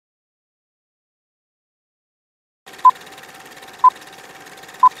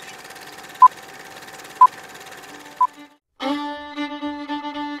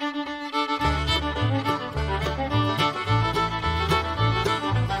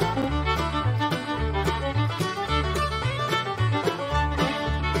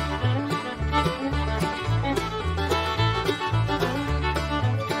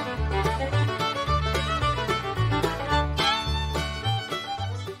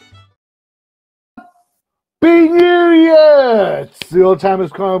Happy New Year! It's the Ol'Timers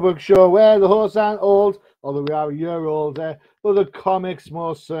comic book show where the hosts aren't old, although we are a year older, but the comics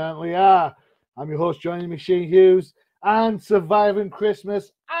most certainly are. I'm your host, joining me, Hughes, and surviving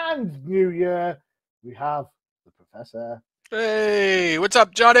Christmas and New Year, we have the Professor. Hey, what's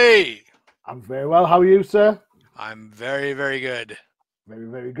up, Johnny? I'm very well. How are you, sir? I'm very, very good. Very,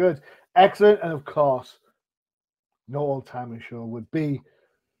 very good. Excellent. And of course, no Ol'Timers show would be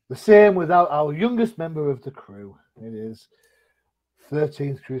the same without our youngest member of the crew. It is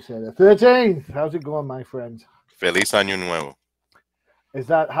 13th Crusader. 13th! How's it going, my friend? Feliz Año Nuevo. Is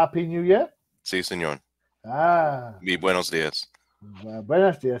that Happy New Year? Sí, señor. Ah. Y buenos días.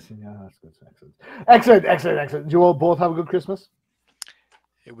 Buenos días, señor. That's good. Excellent. Excellent, excellent, excellent. Did you all both have a good Christmas?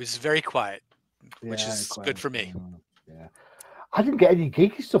 It was very quiet, which Yeah, is quiet. good for me. Yeah. I didn't get any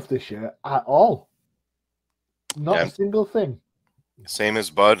geeky stuff this year at all. Not a single thing. Same as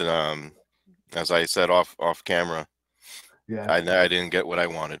Bud. As I said off camera. Yeah. I didn't get what I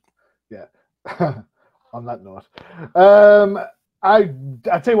wanted. Yeah. On that note,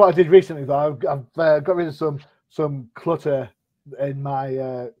 I tell you what I did recently though. I've got rid of some clutter in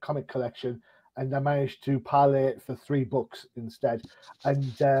my comic collection, and I managed to parlay it for 3 books instead.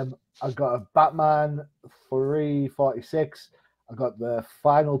 And I got a Batman 346. I got the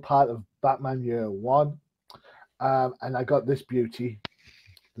final part of Batman Year 1. And I got this beauty.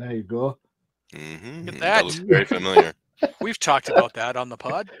 There you go. Mm-hmm. Look at That that. looks very familiar. We've talked about that on the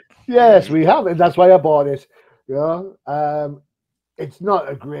pod. Yes, we have, and that's why I bought it. You know, it's not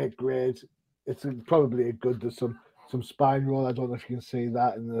a great grade. It's probably a good. There's some spine roll. I don't know if you can see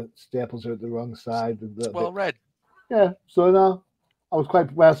that, and the staples are at the wrong side. It's well read. Yeah. So no, I was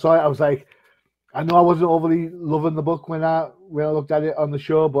quite well. Sorry, I was like, I know I wasn't overly loving the book when I looked at it on the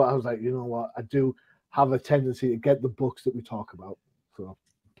show, but I was like, you know what, I do have a tendency to get the books that we talk about. So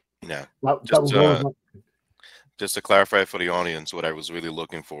yeah, that was just to clarify for the audience, what I was really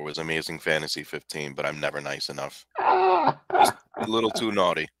looking for was Amazing Fantasy 15, but I'm never nice enough. Just a little too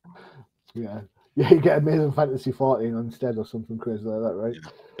naughty. Yeah, you get Amazing Fantasy 14 instead or something crazy like that, right? Yeah.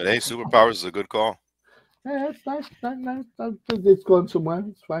 But hey, Superpowers is a good call. Yeah, it's nice. It's going somewhere.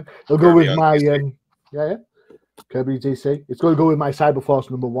 It's fine. It'll go with my yeah. Kirby DC. It's going to go with my Cyberforce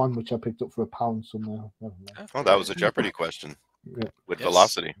 #1, which I picked up for £1 somewhere. Oh, that was a Jeopardy question. Yeah. With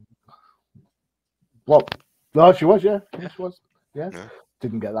Velocity. What? No, she was, yeah. She was. Yeah.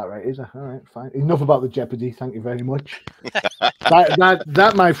 Didn't get that right either. All right, fine. Enough about the Jeopardy. Thank you very much.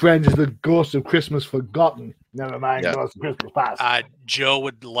 that, my friend, is the Ghost of Christmas Forgotten. Never mind, Ghost of Christmas Past. Joe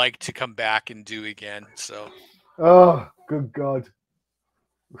would like to come back and do again. So. Oh, good God.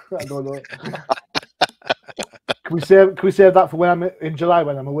 I don't know. Can we save that for when I'm in July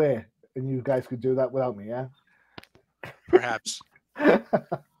when I'm away, and you guys could do that without me? Yeah. Perhaps.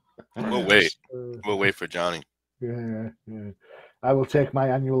 We'll wait. We'll wait for Johnny. Yeah. I will take my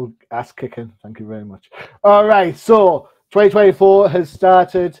annual ass kicking. Thank you very much. All right. So 2024 has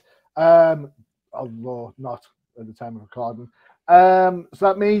started, although not at the time of recording. So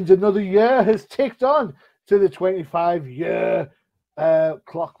that means another year has ticked on to the 25-year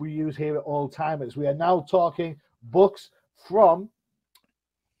clock we use here at Ol'Timers. We are now talking books from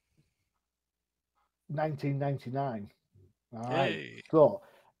 1999. All right. Hey. So,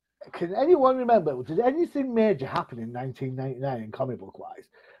 can anyone remember, did anything major happen in 1999 in comic book wise?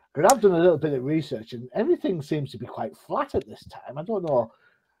 Because I've done a little bit of research and everything seems to be quite flat at this time. I don't know.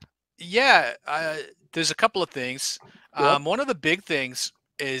 Yeah, there's a couple of things. Yeah. One of the big things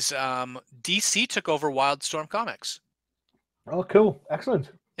is DC took over Wildstorm Comics. Oh, cool.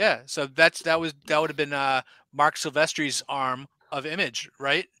 Excellent. Yeah, so that would have been Mark Silvestri's arm of Image,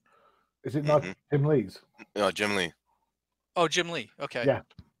 right? Is it not Jim Lee's? No, Jim Lee. Oh, Jim Lee. Okay. Yeah,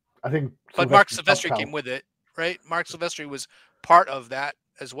 I think. But Mark Silvestri came with it, right? Mark Silvestri was part of that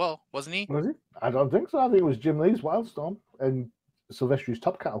as well, wasn't he? Was he? I don't think so. I think it was Jim Lee's Wildstorm and Silvestri's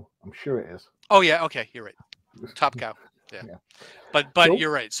Top Cow. I'm sure it is. Oh yeah. Okay, you're right. Top Cow. Yeah. But Cool.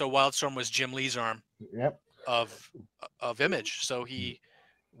 You're right. So Wildstorm was Jim Lee's arm. Yep. Of Image. So he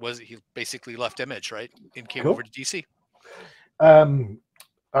basically left Image, right, and came Cool. over to DC.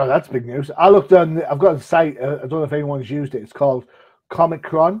 Oh, that's big news. I looked on. I've got a site. I don't know if anyone's used it. It's called Comic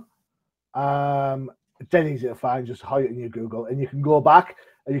Cron. Dead easy to find. Just hide it in your Google, and you can go back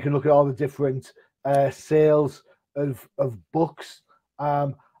and you can look at all the different sales of books.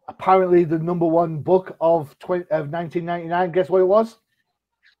 Apparently, the #1 book of 1999. Guess what it was?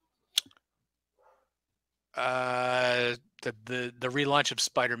 The relaunch of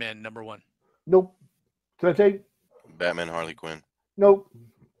Spider-Man #1. Nope. 13. Batman Harley Quinn. Nope.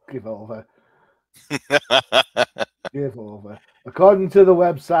 Give over. Give over. According to the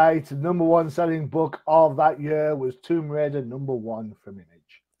website, the #1 selling book of that year was Tomb Raider #1 from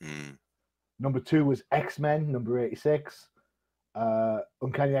Image. Mm. #2 was X-Men, #86.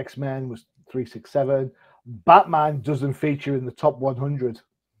 Uncanny X-Men was 367. Batman doesn't feature in the top 100.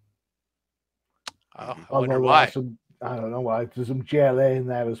 Oh, I Although wonder there why. are some, I don't know why. There's some JLA in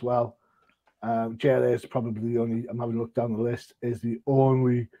there as well. JLA is probably the only, I'm having a look down the list, is the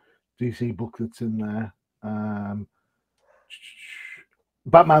only DC book that's in there.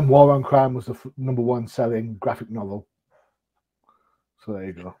 Batman War on Crime was the #1 selling graphic novel. So there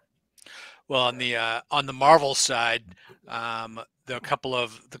you go. Well, on the Marvel side, the couple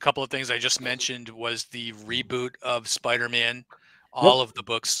of things I just mentioned was the reboot of Spider-Man. All of the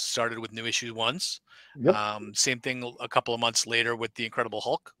books started with new issue ones. Yep. Same thing a couple of months later with the Incredible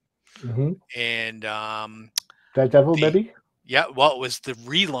Hulk. Mm-hmm. And Daredevil, maybe. Yeah, well, it was the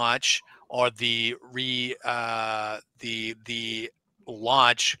relaunch or the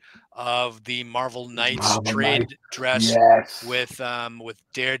launch of the Marvel Knights trade dress with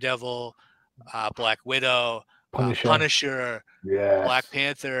Daredevil, Black Widow, Punisher, Black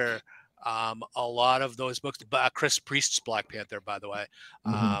Panther, a lot of those books. Chris Priest's Black Panther, by the way,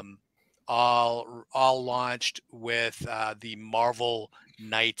 all launched with the Marvel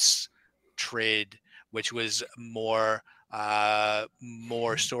Knights trade, which was more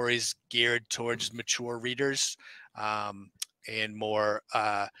stories geared towards mature readers, and more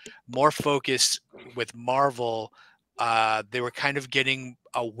focused with Marvel. They were kind of getting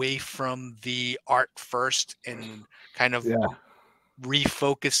away from the art first and kind of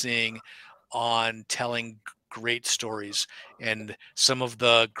refocusing on telling great stories. And some of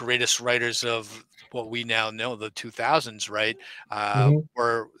the greatest writers of what we now know, the 2000s, right,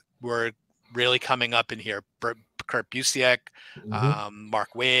 were really coming up in here. Kurt Busiek, Mark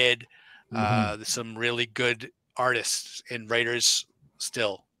Waid, some really good artists and writers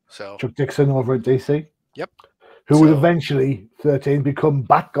still. So Chuck Dixon over at DC. Yep. Who would eventually 13 become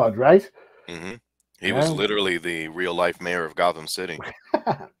Batgod, right? Mm-hmm. He was literally the real life mayor of Gotham City.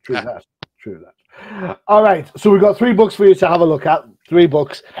 True that. All right, so we've got 3 books for you to have a look at. 3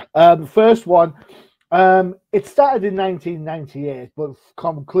 books. First one, it started in 1998, but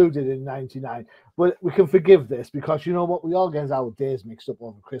concluded in 99. But we can forgive this because you know what? We all get our days mixed up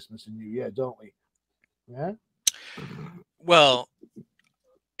over Christmas and New Year, don't we? Yeah. Well,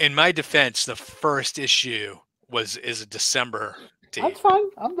 in my defense, the first issue is a December date. That's fine.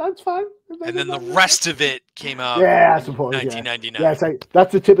 That's fine. And then the rest of it came out. Yeah, I suppose. 1999. Yeah, so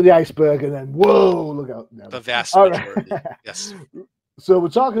that's the tip of the iceberg, and then whoa, look out! No. The vast majority. Yes. So we're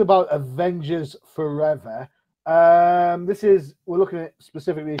talking about Avengers Forever. We're looking at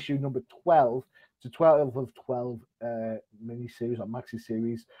specifically issue number 12 to 12 of 12 mini-series or maxi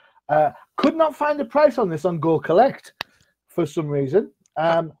series. Could not find a price on this on Go Collect for some reason.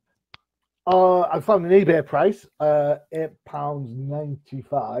 I found an eBay price,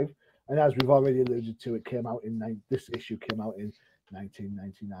 £8.95, and as we've already alluded to, this issue came out in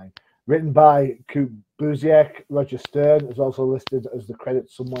 1999. Written by Kurt Busiek, Roger Stern is also listed as the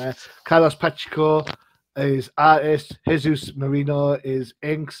credit somewhere. Carlos Pacheco is artist. Jesus Marino is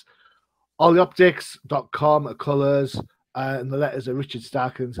inks. Ol'Optics.com are colors, and the letters are Richard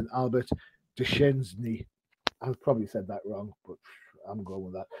Starkins and Albert Deschesny. I've probably said that wrong, but I'm going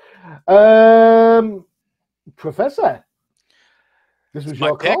with that. Professor, this was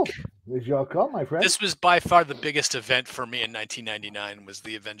your call. This was your call, my friend. This was by far the biggest event for me in 1999 was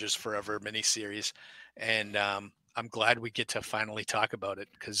the Avengers Forever miniseries. And I'm glad we get to finally talk about it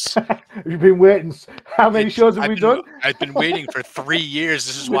because you've been waiting. How many shows have we done? I've been waiting for 3 years.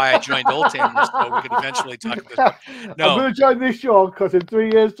 This is why I joined Ol'Timers, so we could eventually talk about this book. No. I'm going to join this show because in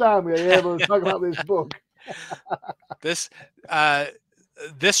 3 years' time we're able to talk about this book. This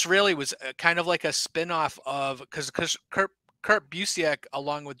really was kind of like a spin-off of because Kurt Busiek,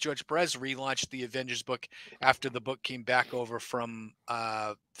 along with George Perez, relaunched the Avengers book after the book came back over from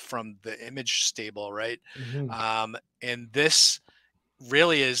the Image stable, right? And this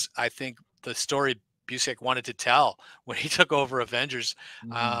really is, I think, the story Busiek wanted to tell when he took over Avengers.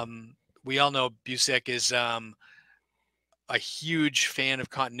 We all know Busiek is a huge fan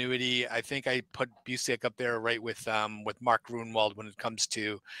of continuity. I think I put Busiek up there right with Mark Gruenwald when it comes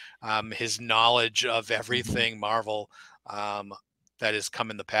to his knowledge of everything Marvel that has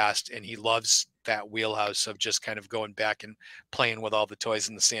come in the past, and he loves that wheelhouse of just kind of going back and playing with all the toys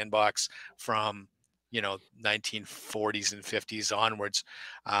in the sandbox from 1940s and 50s onwards.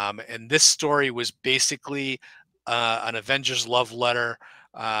 And this story was basically an Avengers love letter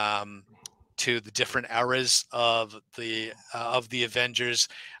to the different eras of the Avengers.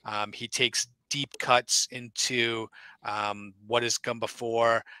 He takes deep cuts into what has come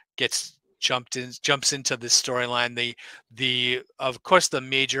before, jumps into this storyline. Of course the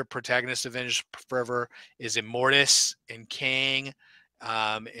major protagonist of Avengers Forever is Immortus and Kang,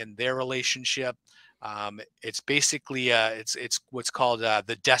 and their relationship. It's basically it's what's called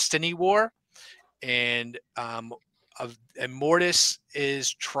the Destiny War, and Immortus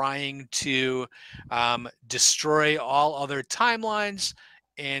is trying to destroy all other timelines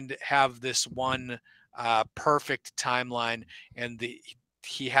and have this one perfect timeline. And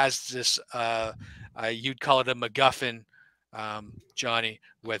he has this you'd call it a MacGuffin, Johnny,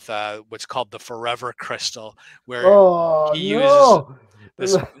 with what's called the Forever Crystal, where Oh he uses no!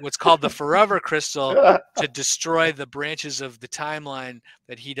 this what's called the Forever Crystal to destroy the branches of the timeline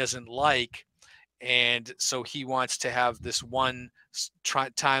that he doesn't like. And so he wants to have this one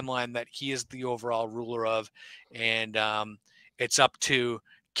timeline that he is the overall ruler of. And it's up to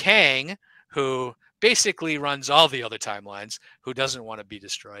Kang, who basically runs all the other timelines, who doesn't want to be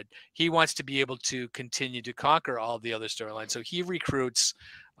destroyed. He wants to be able to continue to conquer all the other storylines. So he recruits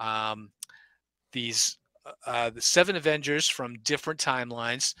the 7 Avengers from different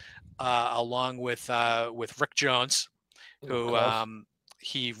timelines, along with Rick Jones, who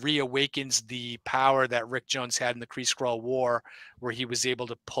he reawakens the power that Rick Jones had in the Kree-Skrull War, where he was able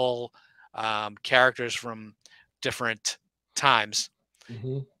to pull characters from different times,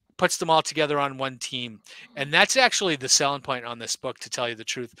 puts them all together on one team. And that's actually the selling point on this book, to tell you the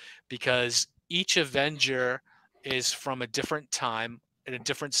truth, because each Avenger is from a different time, in a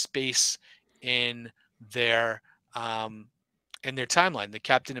different space in their timeline. The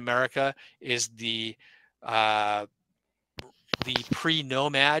Captain America is the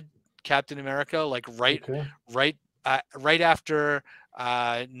pre-Nomad Captain America, like right after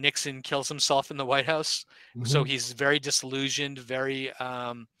Nixon kills himself in the White House. So he's very disillusioned, very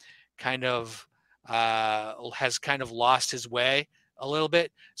kind of has kind of lost his way a little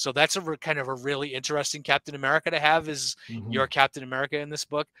bit. So that's kind of a really interesting Captain America to have, is your Captain America in this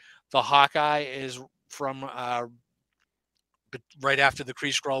book. The Hawkeye is from right after the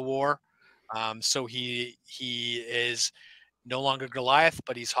Kree-Skrull War. So he is no longer Goliath,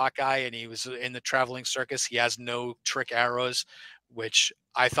 but he's Hawkeye, and he was in the traveling circus. He has no trick arrows, which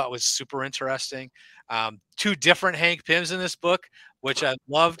I thought was super interesting. 2 different Hank Pyms in this book, which I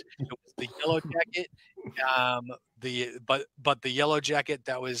loved. It was the Yellow Jacket, but the Yellow Jacket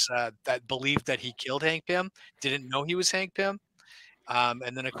that was that believed that he killed Hank Pym didn't know he was Hank Pym.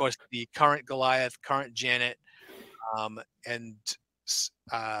 And then of course the current Goliath, current Janet, and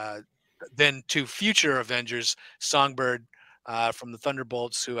then 2 future Avengers, Songbird from the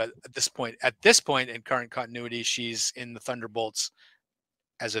Thunderbolts, who at this point in current continuity, she's in the Thunderbolts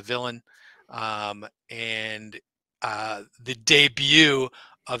as a villain, and the debut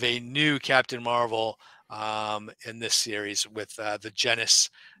of a new Captain Marvel in this series, with the Janice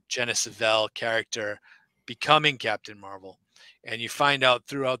Avell character becoming Captain Marvel. And you find out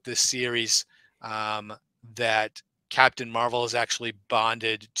throughout this series that Captain Marvel is actually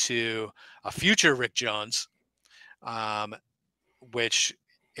bonded to a future Rick Jones, which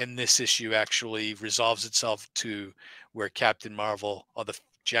in this issue actually resolves itself to where Captain Marvel, or the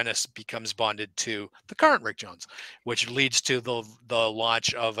Janice, becomes bonded to the current Rick Jones, which leads to the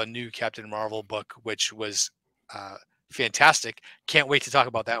launch of a new Captain Marvel book, which was fantastic. Can't wait to talk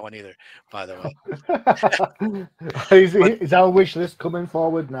about that one either, by the way. Is our wish list coming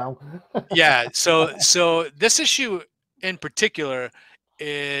forward now? Yeah, so this issue in particular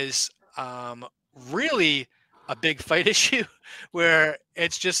is really a big fight issue, where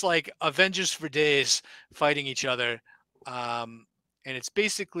it's just like Avengers for days fighting each other. And it's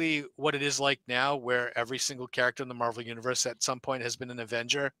basically what it is like now, where every single character in the Marvel Universe at some point has been an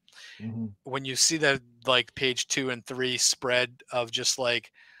Avenger. When you see the like page 2 and 3 spread of just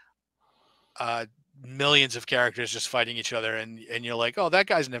like millions of characters just fighting each other, and you're like, oh, that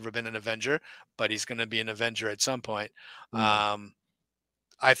guy's never been an Avenger, but he's going to be an Avenger at some point.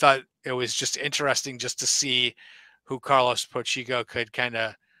 I thought it was just interesting just to see who Carlos Pacheco could kind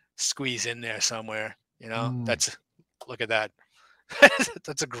of squeeze in there somewhere. You know, look at that.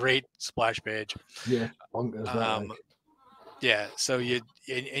 That's a great splash page. Yeah, bonkers, yeah. So you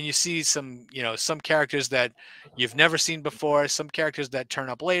see some, some characters that you've never seen before, some characters that turn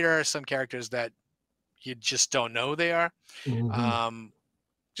up later, some characters that you just don't know they are.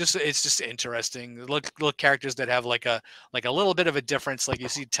 It's just interesting. Look, characters that have like a little bit of a difference. Like you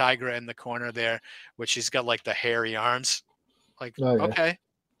see Tigra in the corner there, which she's got like the hairy arms. Like, okay,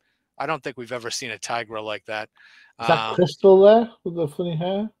 I don't think we've ever seen a Tigra like that. Is that Crystal there with the funny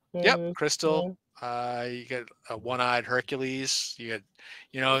hair? Yep, Crystal. You got a one-eyed Hercules. You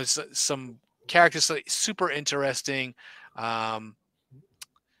got, some characters like, super interesting.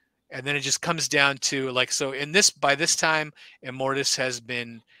 And then it just comes down to like, so in this, by this time, Immortus has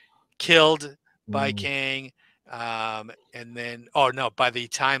been killed by Kang, and then by the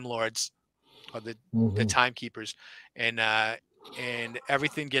Time Lords or the Timekeepers, and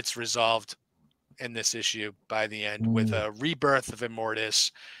everything gets resolved in this issue by the end with a rebirth of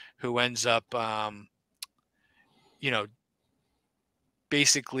Immortus, who ends up,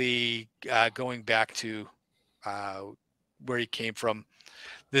 basically going back to where he came from.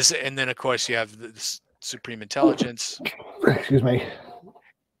 This, and then of course you have this Supreme Intelligence. Excuse me.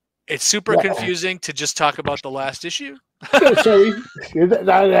 It's super confusing to just talk about the last issue. Sorry,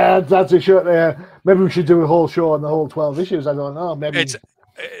 that's a short. Maybe we should do a whole show on the whole 12 issues. I don't know. Maybe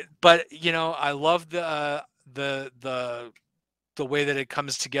but I love the way that it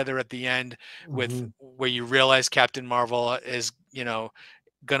comes together at the end with where you realize Captain Marvel is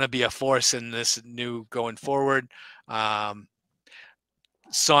gonna be a force in this new going forward.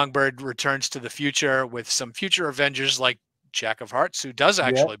 Songbird returns to the future with some future Avengers like Jack of Hearts, who does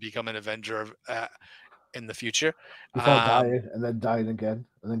actually become an Avenger in the future. Before dying and then dying again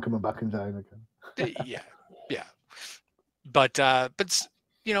and then coming back and dying again. yeah. But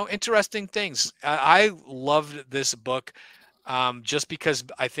interesting things. I loved this book. Just because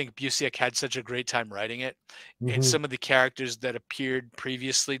I think Busiek had such a great time writing it, and some of the characters that appeared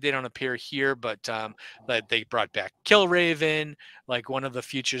previously, they don't appear here, but that they brought back Killraven. Like one of the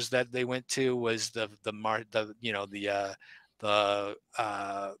futures that they went to was the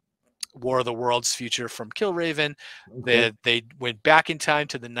War of the Worlds future from Killraven. They went back in time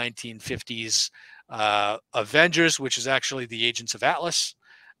to the 1950s Avengers, which is actually the Agents of Atlas.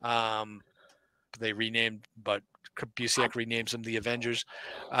 They renamed, but Busiek renames them the Avengers.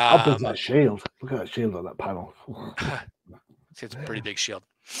 How big's that shield? Look at that shield on that panel. It's a pretty big shield.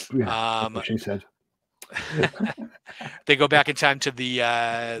 Yeah, that's what she said. They go back in time to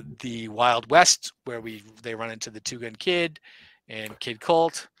the Wild West, where they run into the Two Gun Kid and Kid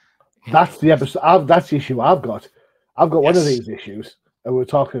Colt. That's the episode. That's the issue I've got. I've got one of these issues, and we're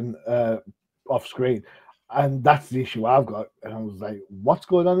talking off screen, and that's the issue I've got. And I was like, "What's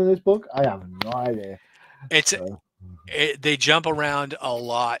going on in this book? I have no idea." They jump around a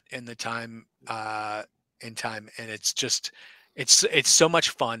lot in the time, and it's just it's so much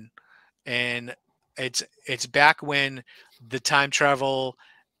fun, and it's back when the time travel,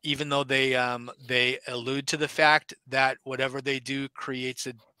 even though they allude to the fact that whatever they do creates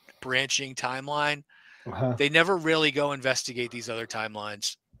a branching timeline, they never really go investigate these other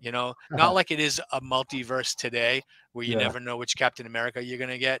timelines. Not like it is a multiverse today where you never know which Captain America you're going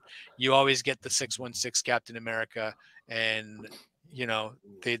to get. You always get the 616 Captain America, and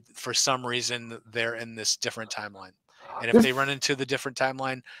they, for some reason, they're in this different timeline. And if they run into the different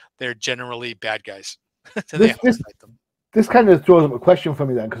timeline, they're generally bad guys. So they have to fight them. This kind of throws up a question for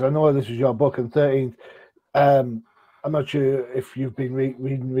me then, because I know this is your book and 13th. I'm not sure if you've been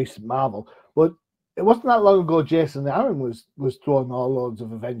reading recent Marvel, but it wasn't that long ago Jason Aaron was throwing all loads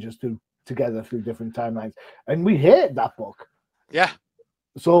of Avengers together through different timelines, and we hated that book. Yeah.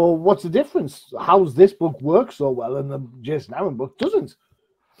 So what's the difference? How's this book work so well and the Jason Aaron book doesn't?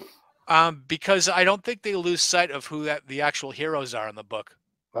 Because I don't think they lose sight of who the actual heroes are in the book.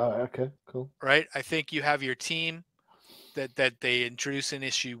 Okay, cool. Right? I think you have your team that they introduce in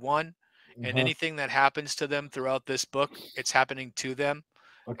issue 1, and anything that happens to them throughout this book, it's happening to them.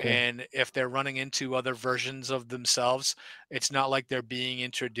 Okay. And if they're running into other versions of themselves, it's not like they're being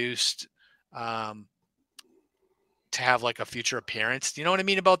introduced to have like a future appearance. Do you know what I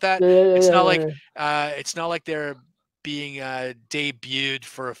mean about that? It's not like they're being debuted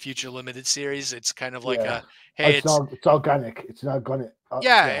for a future limited series. It's kind of like it's organic. It's not gonna.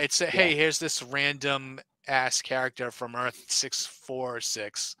 Hey, here's this random ass character from Earth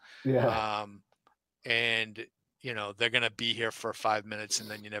 646. Yeah. And they're going to be here for 5 minutes and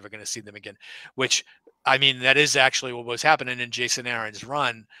then you're never going to see them again, which, I mean, that is actually what was happening in Jason Aaron's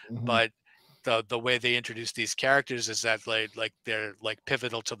run. But the way they introduce these characters is that they're like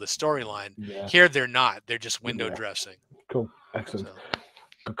pivotal to the storyline. Here they're not. They're just window dressing. Cool. Excellent.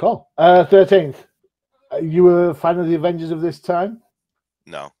 Good call. 13th. You were a fan of the Avengers of this time?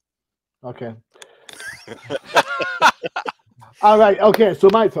 No. Okay. All right. Okay. So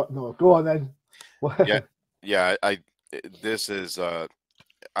my thought. No, go on then. Yeah. This is. I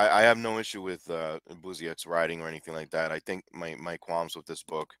have no issue with Busiek's writing or anything like that. I think my qualms with this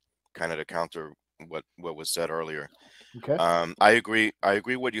book, kind of to counter what was said earlier. Okay. I agree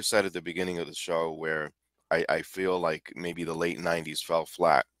what you said at the beginning of the show, where I feel like maybe the late 90s fell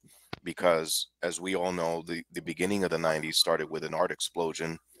flat, because as we all know, the beginning of the 90s started with an art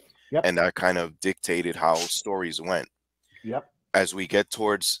explosion Yep. and that kind of dictated how stories went. Yep. As we get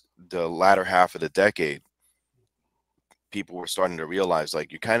towards the latter half of the decade, people were starting to realize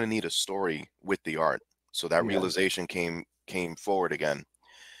like you kind of need a story with the art. So that Yeah. realization came forward again.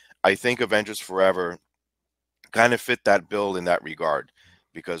 I think Avengers Forever kind of fit that bill in that regard,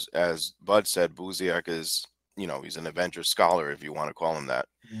 because as Bud said, Buziak is, you know, he's an Avengers scholar, if you want to call him that.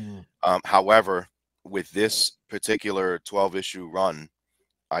 Mm. However, with this particular 12-issue run,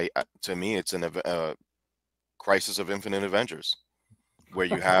 to me, it's Crisis of Infinite Avengers, where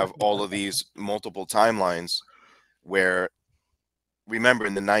you have all of these multiple timelines. Where, remember,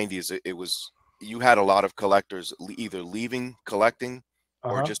 in the 90s, it was, you had a lot of collectors either leaving collecting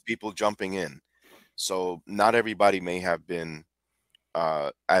or Uh-huh. just people jumping in. So not everybody may have been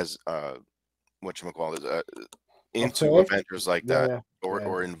as whatchamacallit, into Okay. Avengers like Yeah, that, yeah, yeah.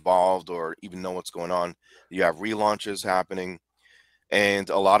 or involved, or even know what's going on. You have relaunches happening, and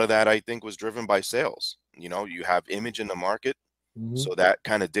a lot of that I think was driven by sales. You know, you have Image in the market, Mm-hmm. so that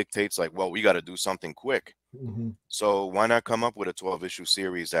kind of dictates like, well, we got to do something quick. Mm-hmm. So why not come up with a 12-issue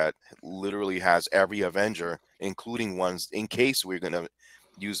series that literally has every Avenger, including ones in case we're going to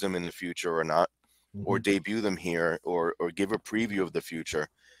use them in the future or not, or Mm-hmm. debut them here, or give a preview of the future.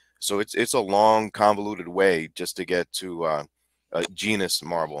 So it's a long, convoluted way just to get to genus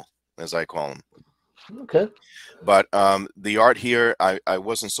Marvel, as I call them. Okay. But the art here, I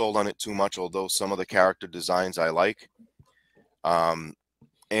wasn't sold on it too much, although some of the character designs I like.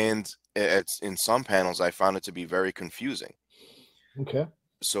 And it's, in some panels, I found it to be very confusing. Okay.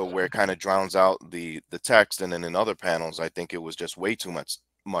 So where it kind of drowns out the text, and then in other panels, I think it was just way too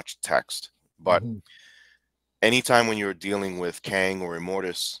much text. But Mm-hmm. anytime when you're dealing with Kang or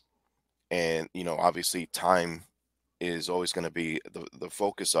Immortus, and you know, obviously time is always going to be the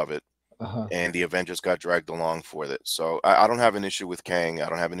focus of it, Uh-huh. and the Avengers got dragged along for it. So I don't have an issue with Kang. I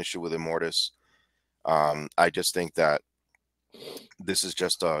don't have an issue with Immortus. I just think that this is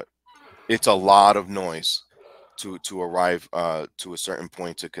just it's a lot of noise to arrive to a certain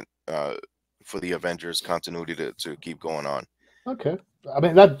point for the Avengers continuity to keep going on. Okay. I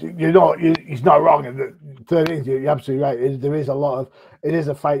mean that he's not wrong. And the third is, you're absolutely right. There is a lot of, it is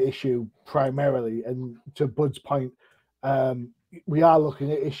a fight issue primarily, and to Bud's point, um, we are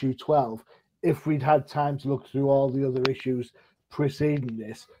looking at issue 12. If we'd had time to look through all the other issues preceding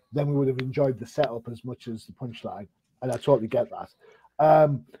this, then we would have enjoyed the setup as much as the punchline, and I totally get that.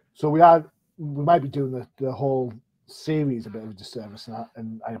 So we might be doing the whole series a bit of a disservice,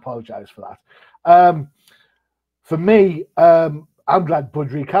 and I apologize for that. For me, I'm glad Bud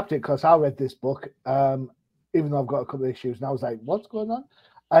recapped it, because I read this book, even though I've got a couple of issues, and I was like, "What's going on?"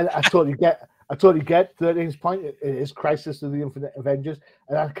 And I totally get 13's point. It is Crisis of the Infinite Avengers,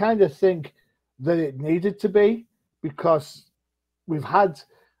 and I kind of think that it needed to be, because we've had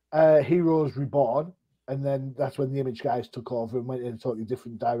Heroes Reborn, and then that's when the Image guys took over and went in a totally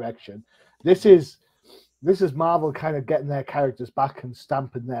different direction. This is Marvel kind of getting their characters back and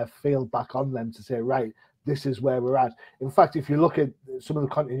stamping their feel back on them to say, right, this is where we're at. In fact, if you look at some of the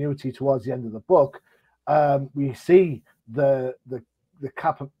continuity towards the end of the book, we see the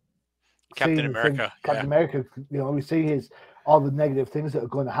Captain America. Captain America. You know, we see all the negative things that are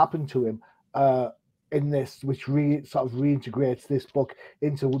going to happen to him in this, which sort of reintegrates this book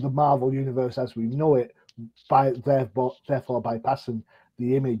into the Marvel universe as we know it, therefore bypassing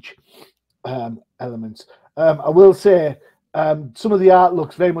the Image elements. I will say some of the art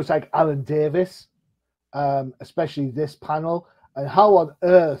looks very much like Alan Davis, especially this panel. And how on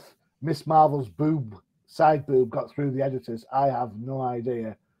earth Miss Marvel's side boob got through the editors, I have no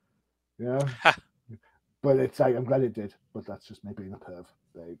idea. You know, but it's like, I'm glad it did. But that's just me being a perv.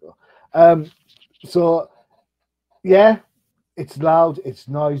 There you go. So yeah, it's loud, it's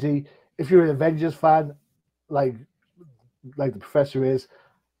noisy. If you're an Avengers fan, like the professor is,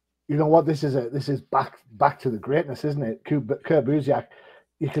 you know what, this is back to the greatness, isn't it? Kurt Busiek,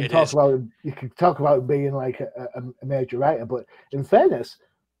 you can talk about him being like a major writer, but in fairness,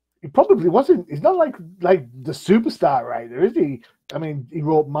 he probably wasn't. He's not like the superstar writer, is he? I mean, he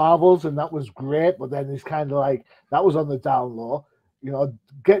wrote Marvels, and that was great, but then he's kind of like, that was on the down low. You know,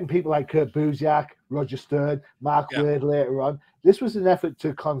 getting people like Kurt Busiek, Roger Stern, Mark Waid later on. This was an effort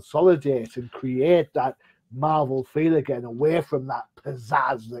to consolidate and create that Marvel feel again, away from that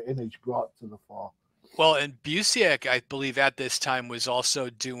pizzazz that Image brought to the fore. Well, and Busiek, I believe at this time was also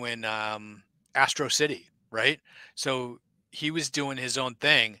doing Astro City, right? So he was doing his own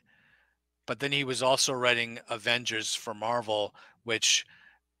thing, but then he was also writing Avengers for Marvel, which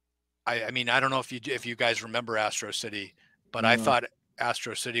I mean, I don't know if you guys remember Astro City, but I thought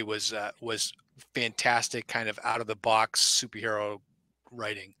Astro City was fantastic, kind of out of the box superhero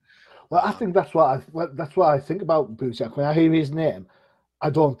writing. Well, I think that's what I think about Busiek. When I hear his name, I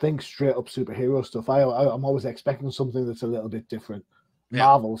don't think straight up superhero stuff. I'm always expecting something that's a little bit different. Yeah.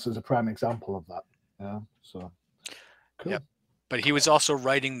 Marvel's is a prime example of that. Yeah. So cool. Yep. But he was also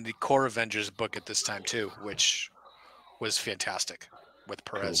writing the Core Avengers book at this time too, which was fantastic with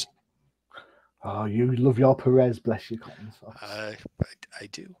Perez. Cool. Oh, you love your Perez, bless you, Cotton. I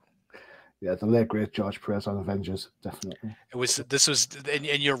do. Yeah, the late great George Perez on Avengers, definitely. This was, and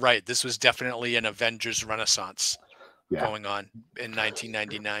you're right. This was definitely an Avengers renaissance going on in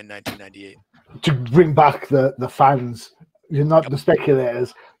 1999, 1998. To bring back the fans, you're not the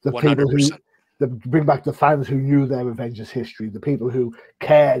speculators, the 100%. people who bring back the fans who knew their Avengers history, the people who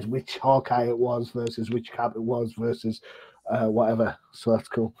cared which Hawkeye it was versus which Cap it was versus whatever. So that's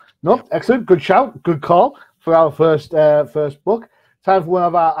cool. Excellent. Good shout. Good call for our first book. Time for one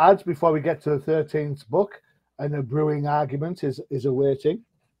of our ads before we get to the 13th book, and a brewing argument is awaiting.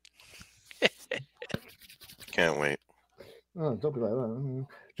 Can't wait. Oh, don't be like that.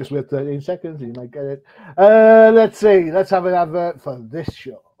 Just wait 13 seconds and you might get it. Let's see. Let's have an advert for this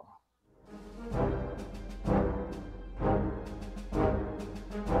show.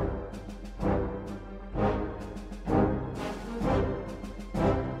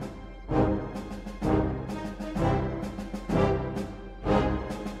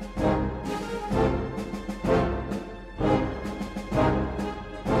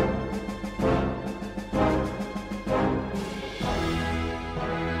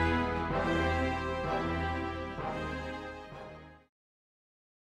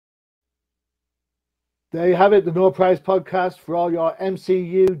 There you have it, the No Prize podcast for all your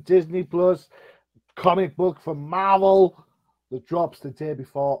MCU, Disney Plus, comic book from Marvel that drops the day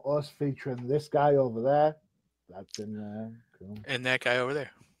before us, featuring this guy over there. That's in there. Cool. And that guy over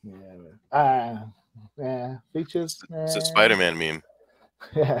there. Yeah. Features. It's a Spider-Man meme.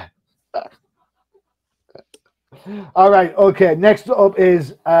 Yeah. All right. Okay. Next up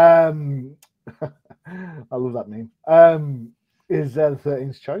is I love that meme. Is the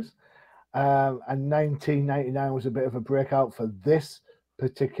 13th choice. And 1999 was a bit of a breakout for this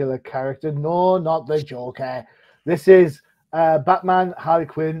particular character. No, not the Joker. This is Batman, Harley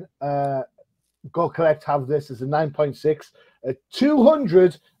Quinn. Go collect, have this as a 9.6 at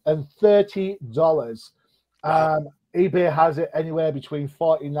 $230. Wow. eBay has it anywhere between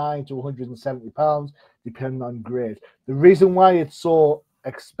 £49 to £170, depending on grade. The reason why it's so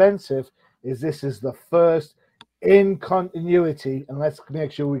expensive is this is the first in continuity, and let's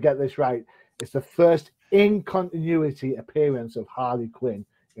make sure we get this right, it's the first in continuity appearance of Harley Quinn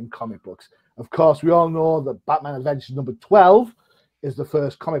in comic books. Of course, we all know that Batman Adventures number 12 is the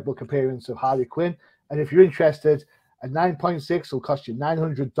first comic book appearance of Harley Quinn. And if you're interested, a 9.6 will cost you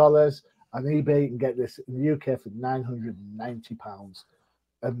 $900. On eBay, you can get this in the UK for £990.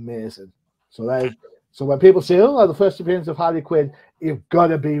 Amazing. So when people say, oh, the first appearance of Harley Quinn, you've got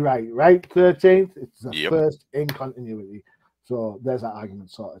to be right? 13th, it's the first in continuity. So there's that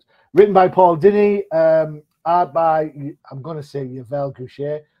argument sorted. Written by Paul Dini, art by, I'm going to say, Yvel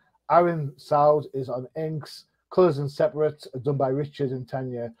Goucher. Aaron Soud is on inks. Colors and separates are done by Richard and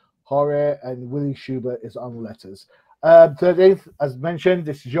Tanya Hore, and Willie Schubert is on letters. 13th, as mentioned,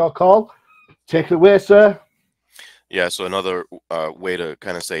 this is your call. Take it away, sir. Yeah, so another way to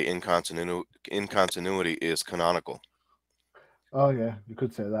kind of say in continuity is canonical. Oh, yeah, you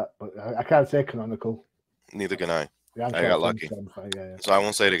could say that, but I can't say canonical. Neither can I. Yeah, I got lucky. Yeah. So I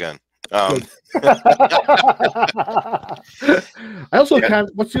won't say it again. I also can't.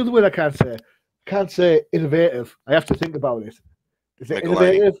 What's the other word I can't say? Can't say innovative. I have to think about it. Is it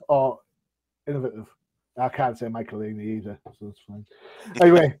innovative or innovative? I can't say Michaelini either, so that's fine.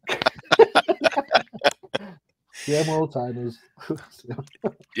 Anyway, yeah, Ol'Timers.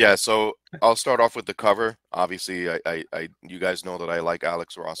 Yeah, so I'll start off with the cover. Obviously, you guys know that I like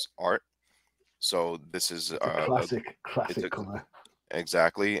Alex Ross art, so this is a classic cover.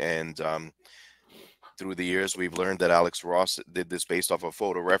 Exactly, and through the years, we've learned that Alex Ross did this based off a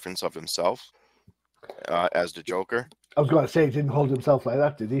photo reference of himself as the Joker. I was going to say he didn't hold himself like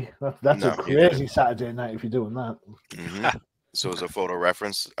that, did he? That's a crazy Saturday night if you're doing that. Mm-hmm. So it's a photo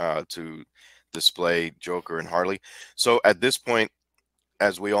reference to display Joker and Harley. So at this point,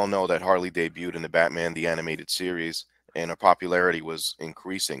 as we all know, that Harley debuted in the Batman the Animated Series, and her popularity was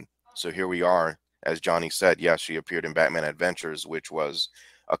increasing. So here we are, as Johnny said, yes, she appeared in Batman Adventures, which was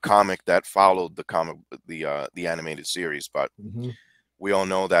a comic that followed the animated series. But we all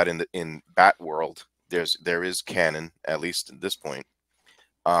know that in Bat World, there is canon, at least at this point,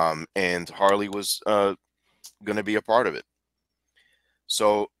 and Harley was going to be a part of it.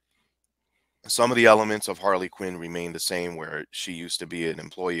 So some of the elements of Harley Quinn remain the same, where she used to be an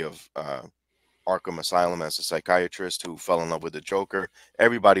employee of Arkham Asylum as a psychiatrist who fell in love with the Joker.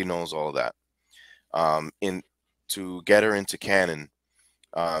 Everybody knows all of that. In to get her into canon,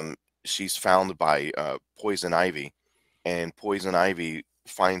 she's found by Poison Ivy, and Poison Ivy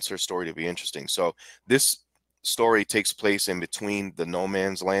finds her story to be interesting. So this story takes place in between the No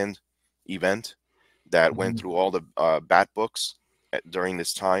Man's Land event that went through all the Bat books during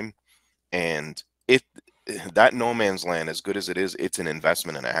this time, and that No Man's Land, as good as it is, it's an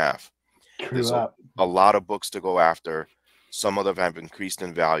investment and a half. There's a lot of books to go after. Some of them have increased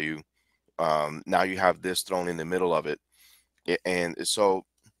in value. Now you have this thrown in the middle of it, and so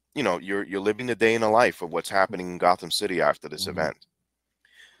you know you're living the day in the life of what's happening in Gotham City after this event.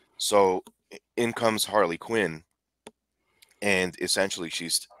 So in comes Harley Quinn, and essentially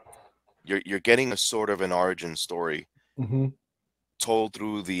you're getting a sort of an origin story told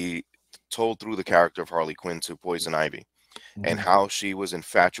through the character of Harley Quinn to Poison Ivy, and how she was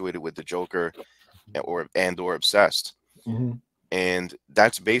infatuated with the Joker, or obsessed. And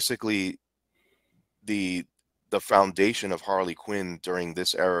that's basically the foundation of Harley Quinn during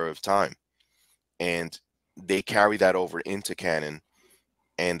this era of time, and they carry that over into canon.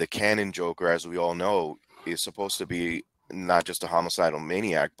 And the canon Joker, as we all know, is supposed to be not just a homicidal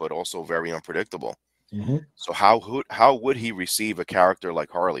maniac, but also very unpredictable. So how would he receive a character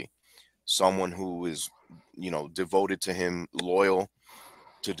like Harley, someone who is, you know, devoted to him, loyal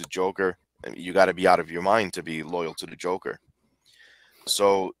to the Joker? I mean, you got to be out of your mind to be loyal to the Joker.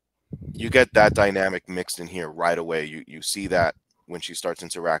 So you get that dynamic mixed in here right away. You see that when she starts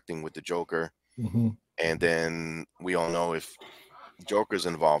interacting with the Joker, and then we all know if Joker's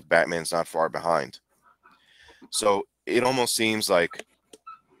involved, Batman's not far behind. So it almost seems like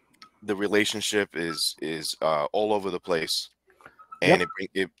the relationship is all over the place, and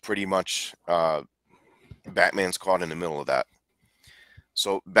it pretty much Batman's caught in the middle of that.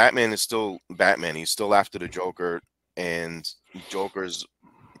 So Batman is still Batman. He's still after the Joker, and Joker's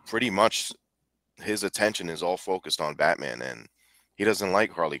pretty much, his attention is all focused on Batman, and he doesn't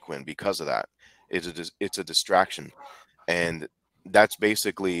like Harley Quinn because of that. It's a distraction, and that's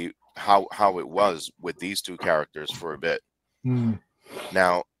basically how it was with these two characters for a bit.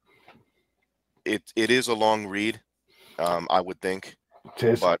 Now, it is a long read, I would think,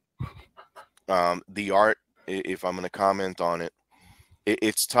 but the art, if I'm going to comment on it,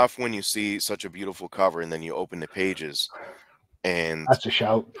 it's tough when you see such a beautiful cover and then you open the pages, and that's a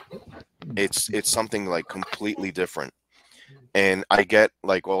shout. It's something like completely different. And I get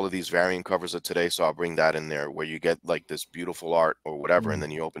like all of these variant covers of today, so I'll bring that in there, where you get like this beautiful art or whatever, and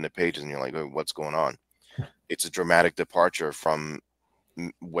then you open the pages and you're like, oh, what's going on? It's a dramatic departure from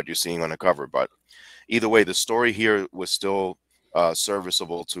what you're seeing on the cover. But either way, the story here was still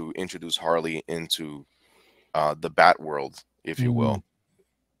serviceable to introduce Harley into the Bat world, if you will.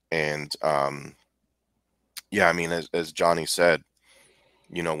 And yeah, I mean, as Johnny said,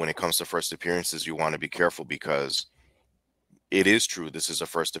 you know, when it comes to first appearances, you want to be careful, because it is true this is a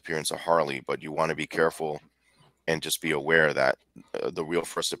first appearance of Harley, but you want to be careful and just be aware that the real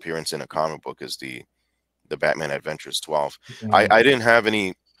first appearance in a comic book is the Batman Adventures 12. I didn't have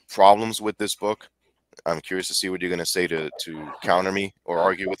any problems with this book. I'm curious to see what you're going to say to counter me or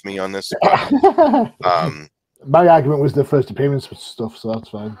argue with me on this. But, my argument was the first appearance stuff, so that's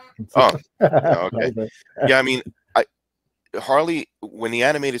fine. Oh, okay. Yeah, I mean, Harley, when the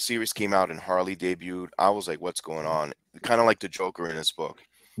animated series came out and Harley debuted, I was like, what's going on? Kind of like the Joker in his book.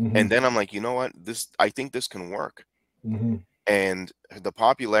 And then I'm like, you know what? I think this can work. And the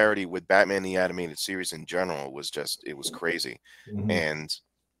popularity with Batman the Animated Series in general was just, it was crazy. And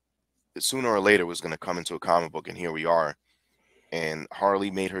sooner or later it was going to come into a comic book, and here we are. And Harley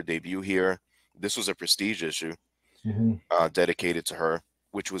made her debut here. This was a prestige issue dedicated to her,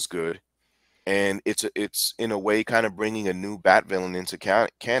 which was good. And it's in a way kind of bringing a new Bat villain into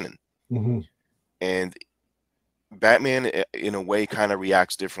canon. And Batman, in a way, kind of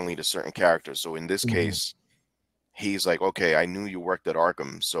reacts differently to certain characters. So in this case, he's like, okay, I knew you worked at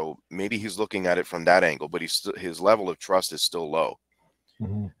Arkham, so maybe he's looking at it from that angle, but his level of trust is still low.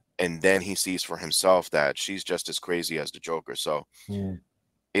 And then he sees for himself that she's just as crazy as the Joker. So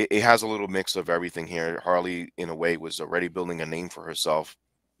it has a little mix of everything here. Harley, in a way, was already building a name for herself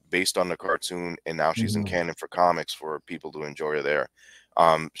based on the cartoon, and now she's in canon for comics for people to enjoy her there.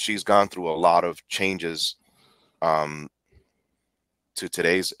 She's gone through a lot of changes to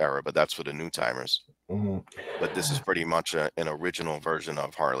today's era, but that's for the new timers. But this is pretty much an original version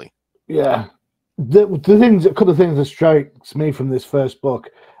of Harley. Yeah. A couple of things that strikes me from this first book.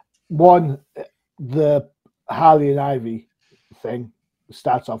 One, the Harley and Ivy thing.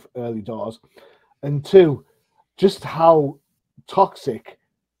 starts off early doors, and two, just how toxic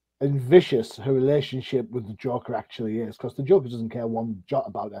and vicious her relationship with the Joker actually is, because the Joker doesn't care one jot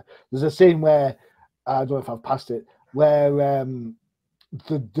about her. There's a scene where, I don't know if I've passed it, where they're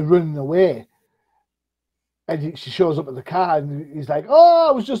running away, and she shows up at the car, and he's like, "Oh,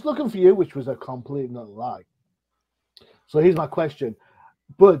 I was just looking for you," which was a complete not lie. So here's my question.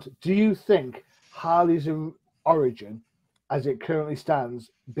 But do you think Harley's origin, as it currently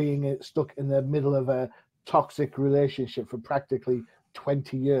stands, being stuck in the middle of a toxic relationship for practically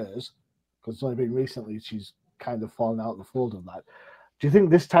 20 years, because it's only been recently she's kind of fallen out of the fold of that, do you think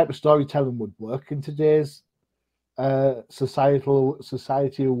this type of storytelling would work in today's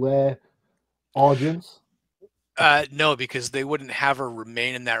society-aware audience? No, because they wouldn't have her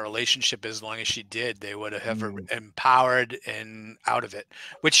remain in that relationship as long as she did. They would have her Mm. empowered and out of it,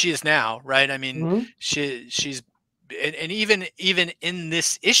 which she is now, right? I mean, Mhm. she's and even in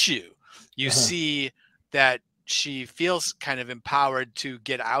this issue, you see that she feels kind of empowered to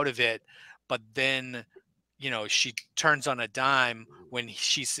get out of it, but then, you know, she turns on a dime when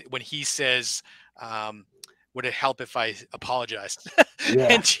he says, would it help if I apologized? Yeah,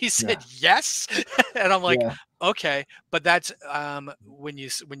 And she said yes. And I'm like, yeah, okay, but that's when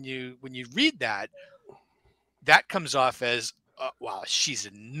you read that, that comes off as wow, she's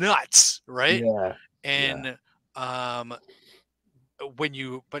nuts, right? yeah, yeah. And um,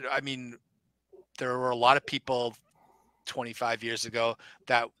 but I mean, there were a lot of people 25 years ago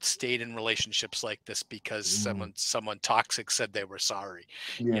that stayed in relationships like this because someone toxic said they were sorry,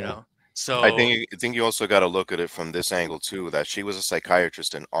 you Yeah. know. I So think you also got to look at it from this angle too, that she was a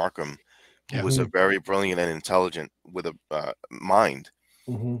psychiatrist in Arkham who yeah, was a very brilliant and intelligent with a mind,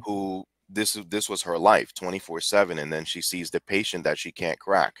 Mm-hmm. who this was her life 24/7, and then she sees the patient that she can't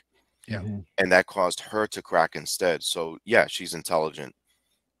crack, yeah, Mm-hmm. and that caused her to crack instead. So yeah, she's intelligent.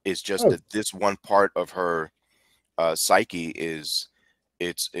 It's just Oh. that this one part of her psyche is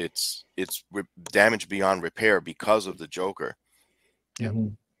damaged beyond repair because of the Joker. yeah. Mm-hmm.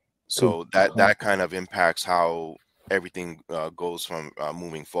 So that kind of impacts how everything goes from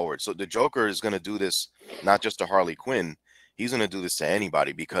moving forward. So the Joker is going to do this not just to Harley Quinn. He's going to do this to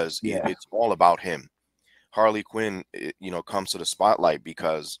anybody because Yeah. it's all about him. Harley Quinn, comes to the spotlight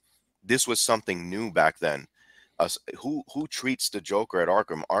because this was something new back then. Who treats the Joker at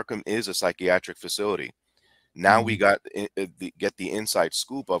Arkham? Arkham is a psychiatric facility. Now we got get the inside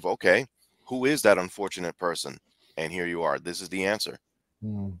scoop of, okay, who is that unfortunate person? And here you are. This is the answer.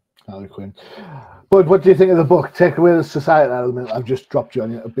 Harley Quinn. But what do you think of the book? Take away the society element. I've just dropped you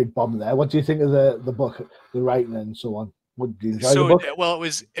on a big bomb there. What do you think of the book, the writing, and so on? Did you enjoy the book? Well,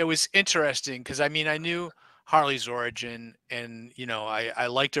 it was interesting because I mean I knew Harley's origin, and you know I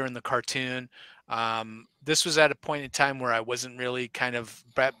liked her in the cartoon. This was at a point in time where I wasn't really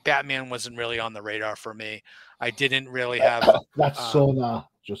Batman wasn't really on the radar for me. I didn't really have That's Sonar,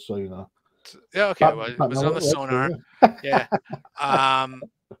 just so you know. yeah, okay, well, it was on the Sonar. Yeah.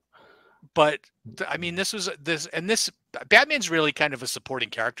 But I mean, this Batman's really kind of a supporting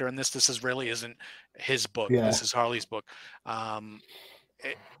character in this. Really isn't his book. Yeah. This is Harley's book.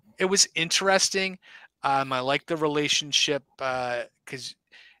 It was interesting. I like the relationship because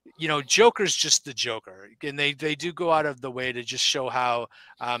you know Joker's just the Joker, and they do go out of the way to just show how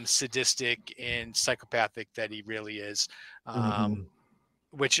sadistic and psychopathic that he really is.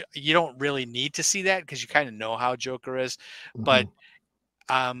 Which you don't really need to see that because you kind of know how Joker is, but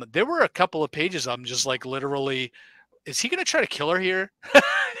there were a couple of pages I'm just like literally, is he going to try to kill her here?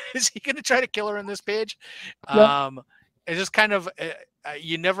 Is he going to try to kill her in this page? Yeah. It's just kind of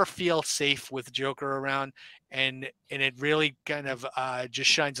you never feel safe with Joker around, and it really kind of just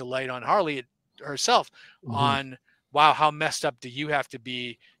shines a light on Harley herself on wow, how messed up do you have to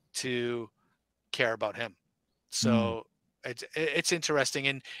be to care about him? So it's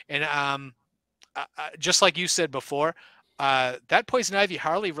interesting, and just like you said before, that Poison Ivy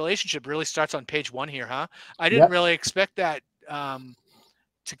Harley relationship really starts on page 1 here, huh? I didn't really expect that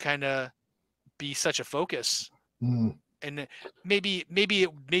to kind of be such a focus, and maybe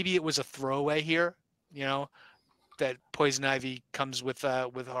it was a throwaway here, you know, that Poison Ivy comes with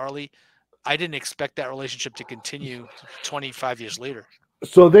Harley. I didn't expect that relationship to continue 25 years later.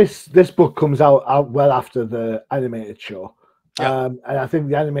 So this book comes out well after the animated show. Yeah. And I think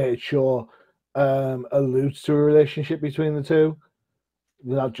the animated show alludes to a relationship between the two.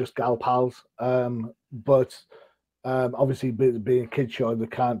 They're not just gal pals. But obviously being a kid show, they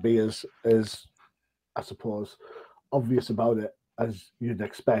can't be as I suppose obvious about it as you'd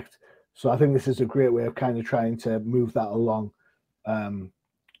expect. So I think this is a great way of kind of trying to move that along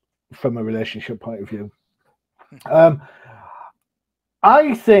from a relationship point of view.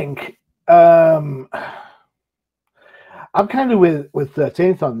 I think I'm kind of with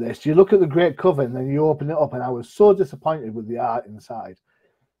 13th on this. You look at the great cover and then you open it up, and I was so disappointed with the art inside.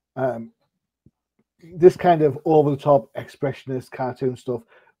 This kind of over-the-top expressionist cartoon stuff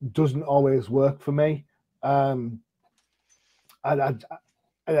doesn't always work for me. I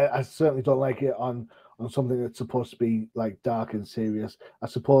certainly don't like it on something that's supposed to be like dark and serious. I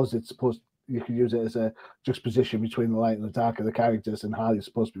suppose it's supposed you can use it as a juxtaposition between the light and the dark of the characters, and Harley's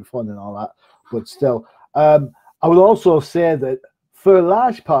supposed to be fun and all that. But still, I would also say that for a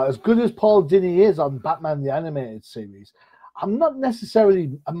large part, as good as Paul Dini is on Batman the Animated Series, I'm not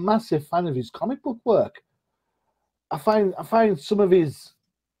necessarily a massive fan of his comic book work. I find some of his,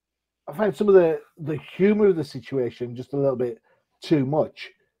 the humor of the situation just a little bit too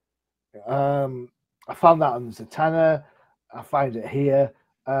much. I found that on Zatanna. I find it here.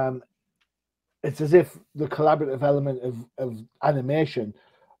 It's as if the collaborative element of animation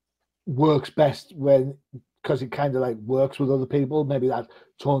works best because it kind of like works with other people. Maybe that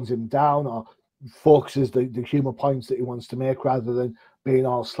tones him down or focuses the humor points that he wants to make rather than being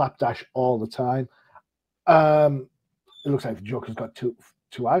all slapdash all the time. It looks like the Joker's got two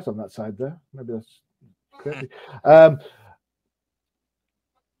eyes on that side there. Maybe that's crazy.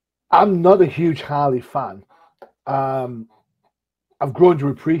 I'm not a huge Harley fan. I've grown to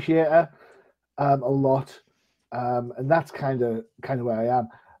appreciate her a lot, and that's kind of where I am.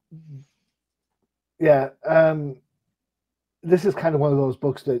 Yeah, this is kind of one of those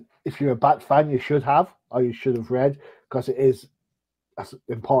books that if you're a Bat fan, you should have or you should have read, because it is as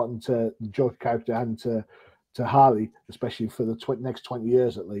important to the Joker character and to Harley, especially for the next 20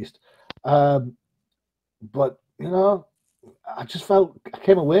 years at least. But you know, I just felt I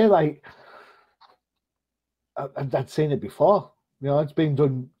came away like I'd seen it before. You know, it's been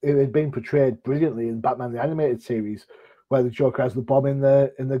done. It had been portrayed brilliantly in Batman the Animated Series, where the Joker has the bomb in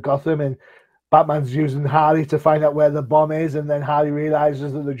the Gotham, and Batman's using Harley to find out where the bomb is, and then Harley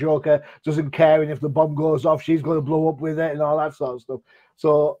realizes that the Joker doesn't care, and if the bomb goes off, she's going to blow up with it, and all that sort of stuff.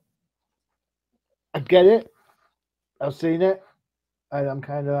 So I get it. I've seen it, and I'm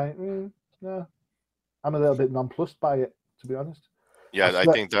kind of like, no. I'm a little bit nonplussed by it, to be honest. Yeah, I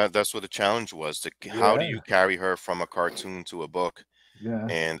think that's what the challenge was. How do you carry her from a cartoon to a book? Yeah.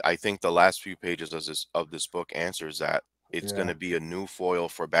 And I think the last few pages of this book answers that. It's going to be a new foil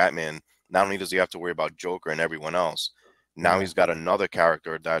for Batman. Not only does he have to worry about Joker and everyone else, now he's got another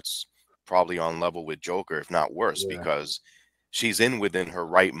character that's probably on level with Joker, if not worse, because she's within her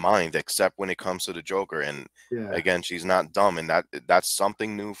right mind, except when it comes to the Joker. And again, she's not dumb, and that's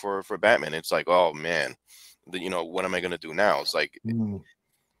something new for Batman. It's like, oh man, you know, what am I going to do now? It's like,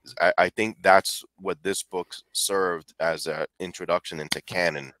 I think that's what this book served as an introduction into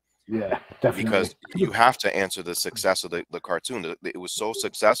canon. Yeah, definitely. Because you have to answer the success of the cartoon. It was so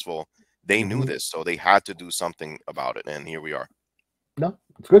successful, they knew this, so they had to do something about it, and here we are. No,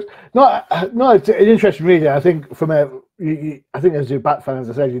 it's good. No, it's an interesting read. I think I think as a Bat fan, as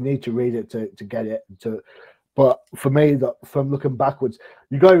I said, you need to read it to get it. But for me, from looking backwards,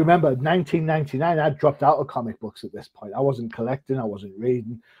 you got to remember, 1999, I dropped out of comic books at this point. I wasn't collecting, I wasn't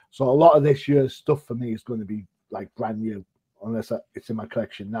reading, so a lot of this year's stuff for me is going to be like brand new, unless it's in my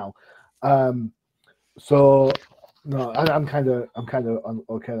collection now. So no, I'm kind of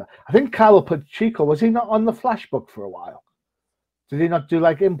okay. I think Carlo Pacheco, was he not on the Flash book for a while? Did he not do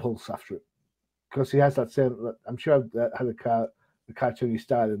like Impulse after it? Because he has that same. I'm sure that had the cartoony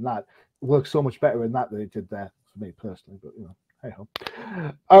style in that. It works so much better in that than it did there for me personally. But you know, hey ho.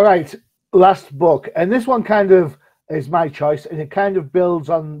 All right, last book, and this one kind of is my choice, and it kind of builds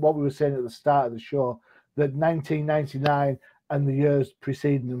on what we were saying at the start of the show, that 1999 and the years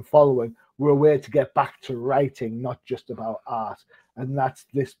preceding and following were a way to get back to writing, not just about art. And that's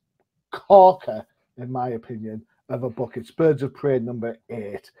this corker, in my opinion, of a book. It's Birds of Prey number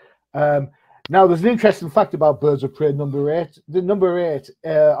 8. Now, there's an interesting fact about Birds of Prey number 8. The number 8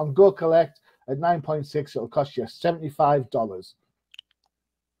 on Go Collect at 9.6, it'll cost you $75.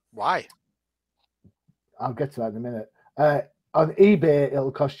 Why? I'll get to that in a minute. On eBay,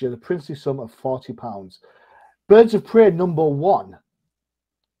 it'll cost you the princely sum of £40. Birds of Prey number 1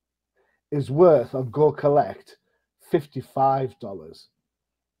 is worth on Go Collect $55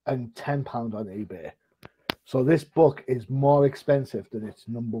 and £10 on eBay. So this book is more expensive than its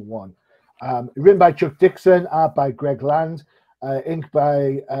number 1. Written by Chuck Dixon, art by Greg Land, ink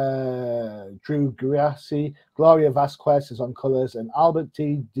by Drew Grassi, Gloria Vasquez is on colors, and Albert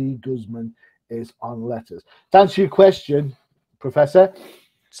T. D. Guzman is on letters. To answer your question, Professor,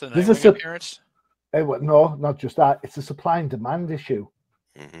 it's a Nightwing appearance? No, not just that. It's a supply and demand issue.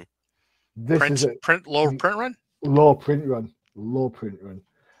 This is a low print run. Low print run. low print run.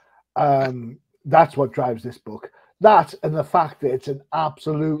 That's what drives this book. That and the fact that it's an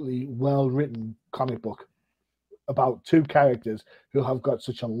absolutely well-written comic book about two characters who have got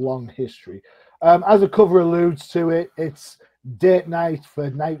such a long history. As the cover alludes to it, it's date night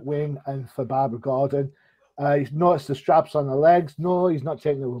for Nightwing and for Barbara Gordon. He's noticed the straps on her legs. No, he's not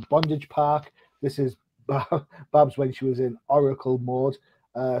taking her to a bondage park. This is Babs when she was in Oracle mode,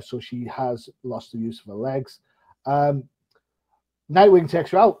 so she has lost the use of her legs. Nightwing takes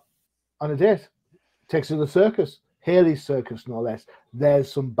her out on a date, takes her to the circus, Haley's circus, no less.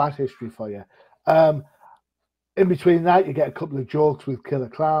 There's some bad history for you. In between that, you get a couple of jokes with killer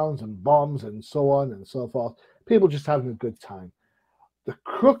clowns and bombs and so on and so forth. People just having a good time. The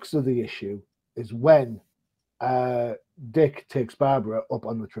crux of the issue is when Dick takes Barbara up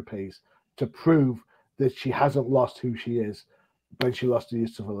on the trapeze to prove that she hasn't lost who she is when she lost the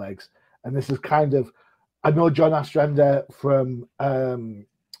use of her legs. And this is kind of, I know John Ostrander from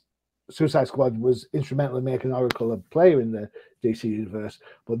Suicide Squad was instrumental in making Oracle a player in the DC universe,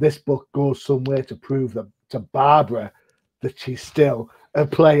 but this book goes somewhere to prove that to Barbara that she's still a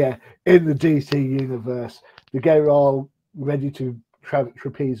player in the DC universe. They get her all ready to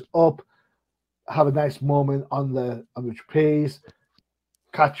trapeze up, have a nice moment on the trapeze,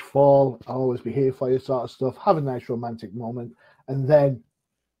 catch, fall, I'll always be here for you sort of stuff, have a nice romantic moment, and then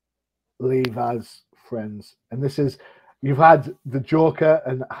leave as friends. And this is, you've had the Joker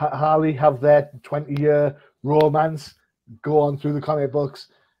and Harley have their 20-year romance go on through the comic books.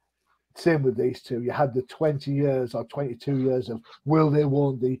 Same with these two. You had the 20 years or 22 years of will they,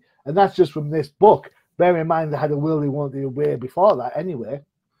 won't they, and that's just from this book. Bear in mind they had a will they, won't they way before that anyway.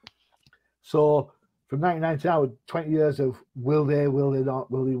 So from 1999, 20 years of will they not,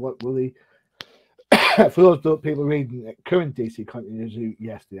 will they, what will they. For those people reading current DC continuity,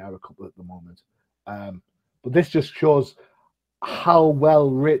 yes, they are a couple at the moment. But this just shows how well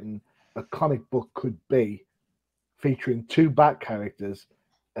written a comic book could be, featuring two back characters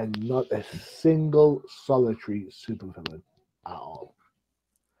and not a single solitary supervillain at all.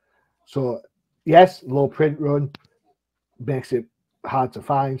 So, yes, low print run makes it hard to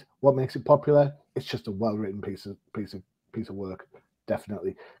find. What makes it popular? It's just a well-written piece of work,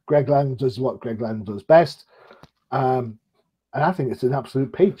 definitely. Greg Land does what Greg Land does best, and I think it's an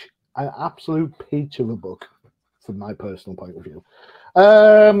absolute peach of a book, from my personal point of view.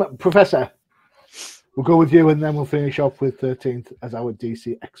 Professor, we'll go with you, and then we'll finish off with 13th as our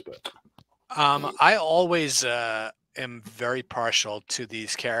DC expert. I always am very partial to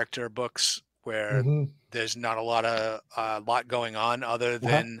these character books where there's not a lot going on other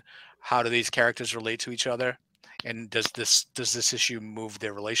than how do these characters relate to each other, and does this issue move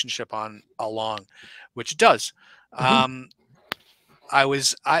their relationship along, which it does. I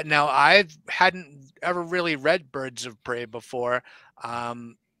hadn't ever really read Birds of Prey before,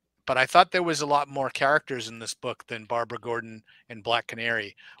 but I thought there was a lot more characters in this book than Barbara Gordon and Black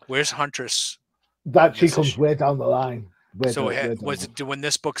Canary. Where's Huntress? That she comes way down the line. When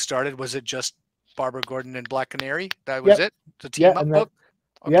this book started, was it just Barbara Gordon and Black Canary? That was it? The team up book?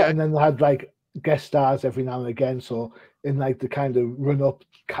 Okay. Yeah, and then they had like guest stars every now and again. So in like the kind of run up,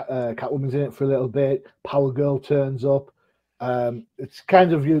 Catwoman's in it for a little bit. Power Girl turns up. It's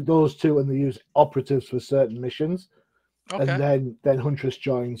kind of those two, and they use operatives for certain missions. Okay. And then Huntress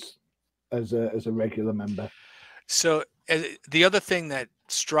joins as a regular member. So the other thing that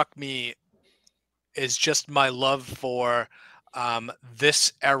struck me is just my love for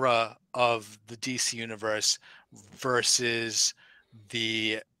this era of the DC universe versus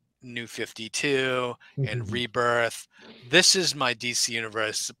the New 52 and Rebirth. This is my DC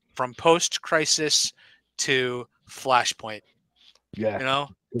universe from post-crisis to Flashpoint. Yeah,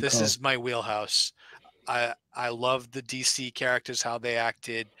 this is my wheelhouse. I love the DC characters, how they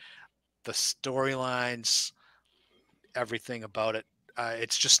acted, the storylines, everything about it.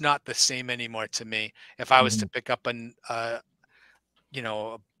 It's just not the same anymore to me. If I was to pick up a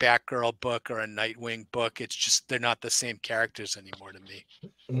Batgirl book or a Nightwing book, it's just they're not the same characters anymore to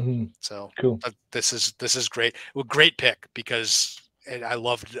me. So cool. This is great. Well, great pick because I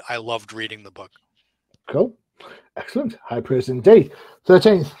loved reading the book. Cool, excellent, high praise indeed.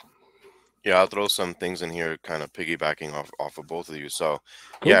 13th. Yeah, I'll throw some things in here, kind of piggybacking off of both of you. So,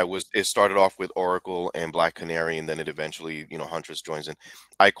 cool. Yeah, it started off with Oracle and Black Canary, and then it eventually, Huntress joins in.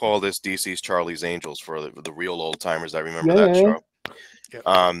 I call this DC's Charlie's Angels for the real old timers that remember that show. Yep.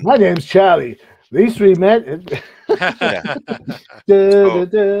 My name's Charlie. These three men.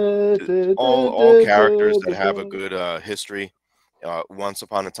 All characters that have a good history. Once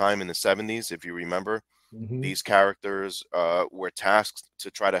upon a time in the 70s, if you remember. These characters were tasked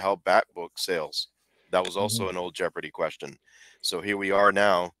to try to help Bat book sales. That was also an old Jeopardy question. So here we are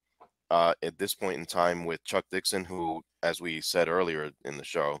now, at this point in time with Chuck Dixon, who, as we said earlier in the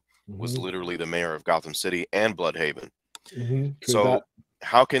show, was literally the mayor of Gotham City and Bloodhaven. So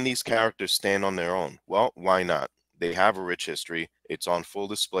how can these characters stand on their own? Well, why not? They have a rich history. It's on full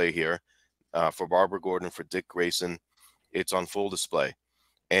display here. For Barbara Gordon, for Dick Grayson, it's on full display.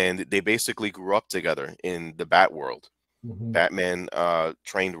 And they basically grew up together in the Bat world. Batman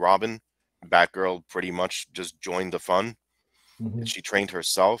trained Robin. Batgirl pretty much just joined the fun. She trained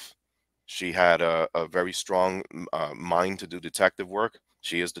herself. She had a very strong mind to do detective work.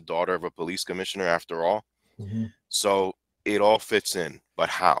 She is the daughter of a police commissioner, after all. So it all fits in. But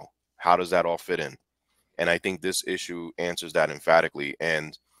how? How does that all fit in? And I think this issue answers that emphatically.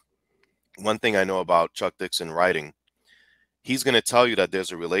 And one thing I know about Chuck Dixon writing, he's going to tell you that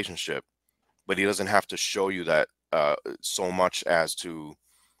there's a relationship, but he doesn't have to show you that so much as to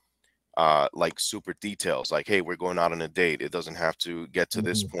like super details, like, hey, we're going out on a date. It doesn't have to get to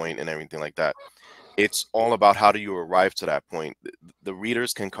this point and everything like that. It's all about how do you arrive to that point. The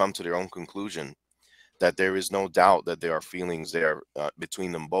readers can come to their own conclusion that there is no doubt that there are feelings there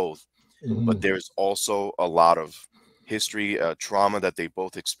between them both, but there's also a lot of history, trauma that they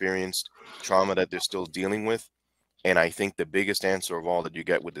both experienced, trauma that they're still dealing with. And I think the biggest answer of all that you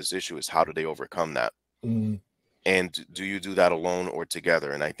get with this issue is how do they overcome that? And do you do that alone or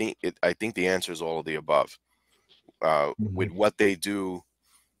together? And I think the answer is all of the above. With what they do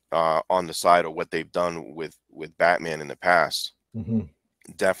on the side, or what they've done with Batman in the past,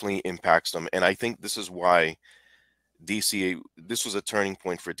 definitely impacts them. And I think this is why this was a turning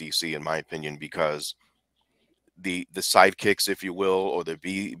point for DC, in my opinion, because the sidekicks, if you will, or the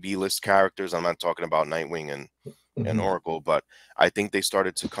B-list characters, I'm not talking about Nightwing and Oracle, but I think they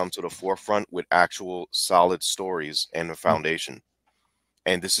started to come to the forefront with actual solid stories and a foundation.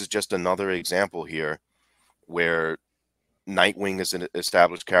 And this is just another example here where Nightwing is an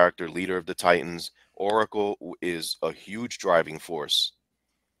established character, leader of the Titans. Oracle is a huge driving force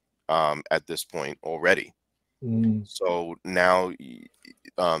at this point already. So now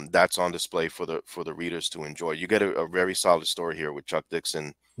that's on display for the readers to enjoy. You get a very solid story here with Chuck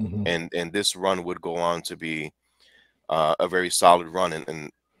Dixon, and this run would go on to be a very solid run,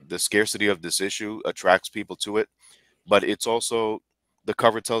 and the scarcity of this issue attracts people to it. But it's also, the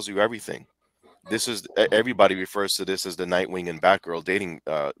cover tells you everything. This is, everybody refers to this as the Nightwing and Batgirl dating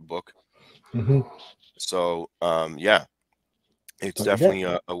book. So yeah, it's definitely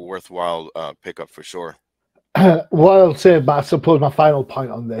a worthwhile pickup for sure. What I'll say, I suppose my final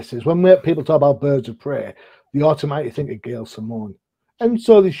point on this is, when people talk about Birds of Prey, they automatically think of Gail Simone, and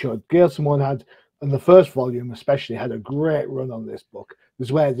so they should. Gail Simone had, in the first volume especially, had a great run on this book. This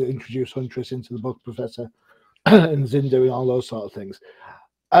is where they introduced Huntress into the book, Professor and Zindu and all those sort of things.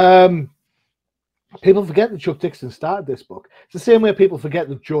 People forget that Chuck Dixon started this book. It's the same way people forget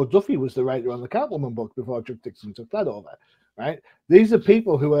that Joe Duffy was the writer on the Catwoman book before Chuck Dixon took that over. Right? These are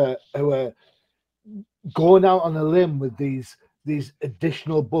people who are going out on a limb with these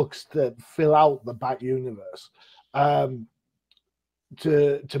additional books that fill out the Bat universe,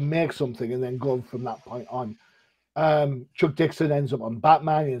 to make something, and then go from that point on. Chuck Dixon ends up on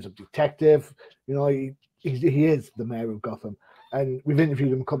Batman. He ends up detective. You know, he is the mayor of Gotham, and we've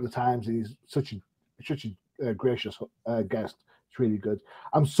interviewed him a couple of times. And he's such a gracious guest. It's really good.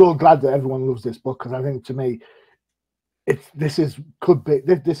 I'm so glad that everyone loves this book, because I think, to me, this is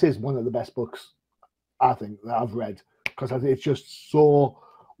one of the best books I think that I've read, because I think it's just so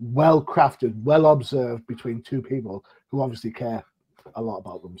well crafted, well observed between two people who obviously care a lot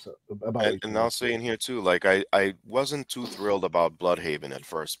about them. And I'll say in here too, like I wasn't too thrilled about Bloodhaven at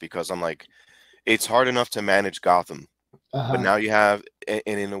first, because I'm like, it's hard enough to manage Gotham, but now you have, and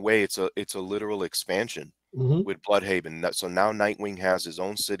in a way, it's a literal expansion with Bloodhaven. So now Nightwing has his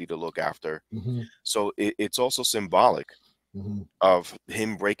own city to look after. So it's also symbolic of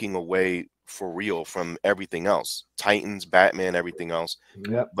him breaking away for real from everything else, Titans, Batman, everything else.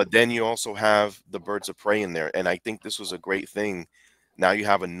 But then you also have the Birds of Prey in there, and I think this was a great thing. Now you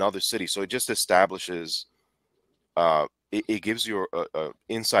have another city, so it just establishes, it gives you a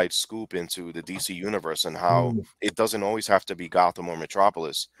inside scoop into the DC universe, and how it doesn't always have to be Gotham or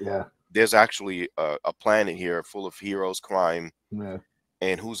Metropolis. There's actually a planet here full of heroes, crime,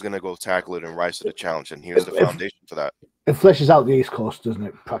 and who's going to go tackle it and rise to the challenge. And here's the foundation for that. It fleshes out the East Coast, doesn't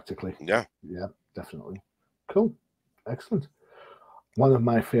it? Practically. Yeah, definitely. Cool, excellent. One of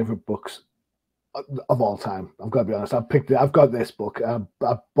my favorite books of all time. I've got to be honest. I've got this book. I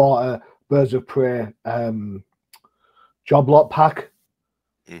bought a Birds of Prey job lot pack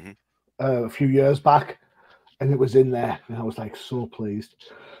a few years back, and it was in there, and I was like so pleased.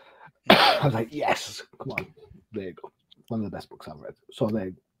 I was like, yes, come on, there you go. One of the best books I've read. So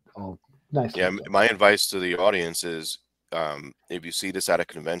they all nice. Yeah, my advice to the audience is, if you see this at a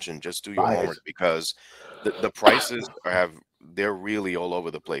convention, just do your Buy it. homework, because the prices they're really all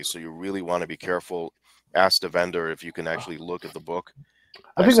over the place. So you really want to be careful. Ask the vendor if you can actually look at the book.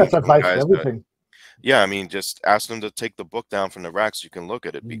 I I've think seen that's some advice guys for everything. yeah, I mean, just ask them to take the book down from the rack so you can look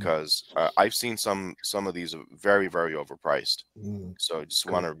at it, Mm. because I've seen some of these are very, very overpriced. Mm. So just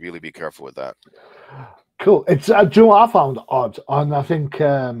Cool. want to really be careful with that. Cool. It's do you know what I found odd on? I think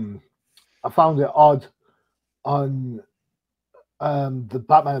I found it odd on the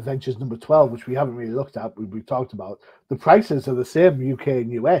Batman Adventures number 12, which we haven't really looked at. We talked about the prices are the same UK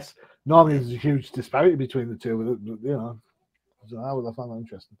and US. Normally, there's a huge disparity between the two. You know, so I would have found that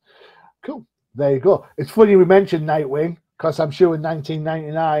interesting. Cool. There you go. It's funny we mentioned Nightwing, because I'm sure in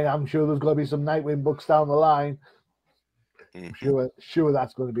 1999, I'm sure there's going to be some Nightwing books down the line. I'm sure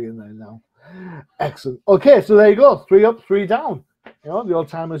that's going to be in there now. Excellent. Okay, so there you go. 3 up, 3 down. You know, the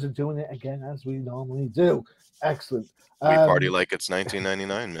Ol'Timers are doing it again as we normally do. Excellent. We party like it's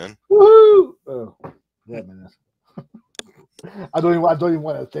 1999, man. Woohoo! Oh, wait a minute. I don't even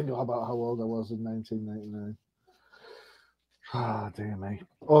want to think about how old I was in 1999. Ah, dear me.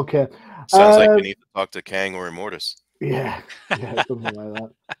 Okay. Sounds like you need to talk to Kang or Immortus. Yeah, something like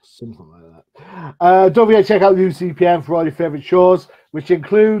that. Something like that. Don't forget to check out UCPN for all your favorite shows, which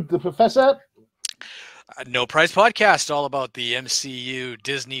include The Professor. No Price Podcast, all about the MCU,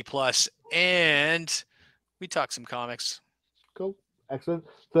 Disney Plus, and we talk some comics. Cool. Excellent.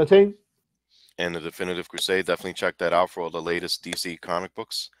 13. And the Definitive Crusade, definitely check that out for all the latest DC comic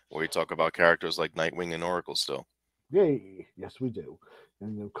books, where we talk about characters like Nightwing and Oracle still. Yay. Yes, we do.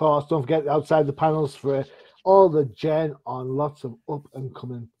 And of course, don't forget Outside the Panels for all the gen on lots of up and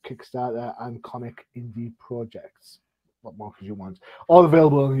coming Kickstarter and comic indie projects. What more could you want? All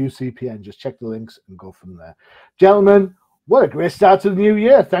available on UCPN. Just check the links and go from there. Gentlemen, what a great start to the new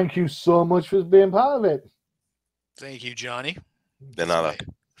year. Thank you so much for being part of it. Thank you, Johnny. De nada.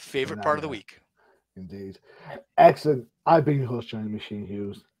 Favorite part of the week. Indeed. Excellent. I've been your host, Johnny Machine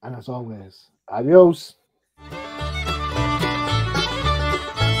Hughes. And as always, adios.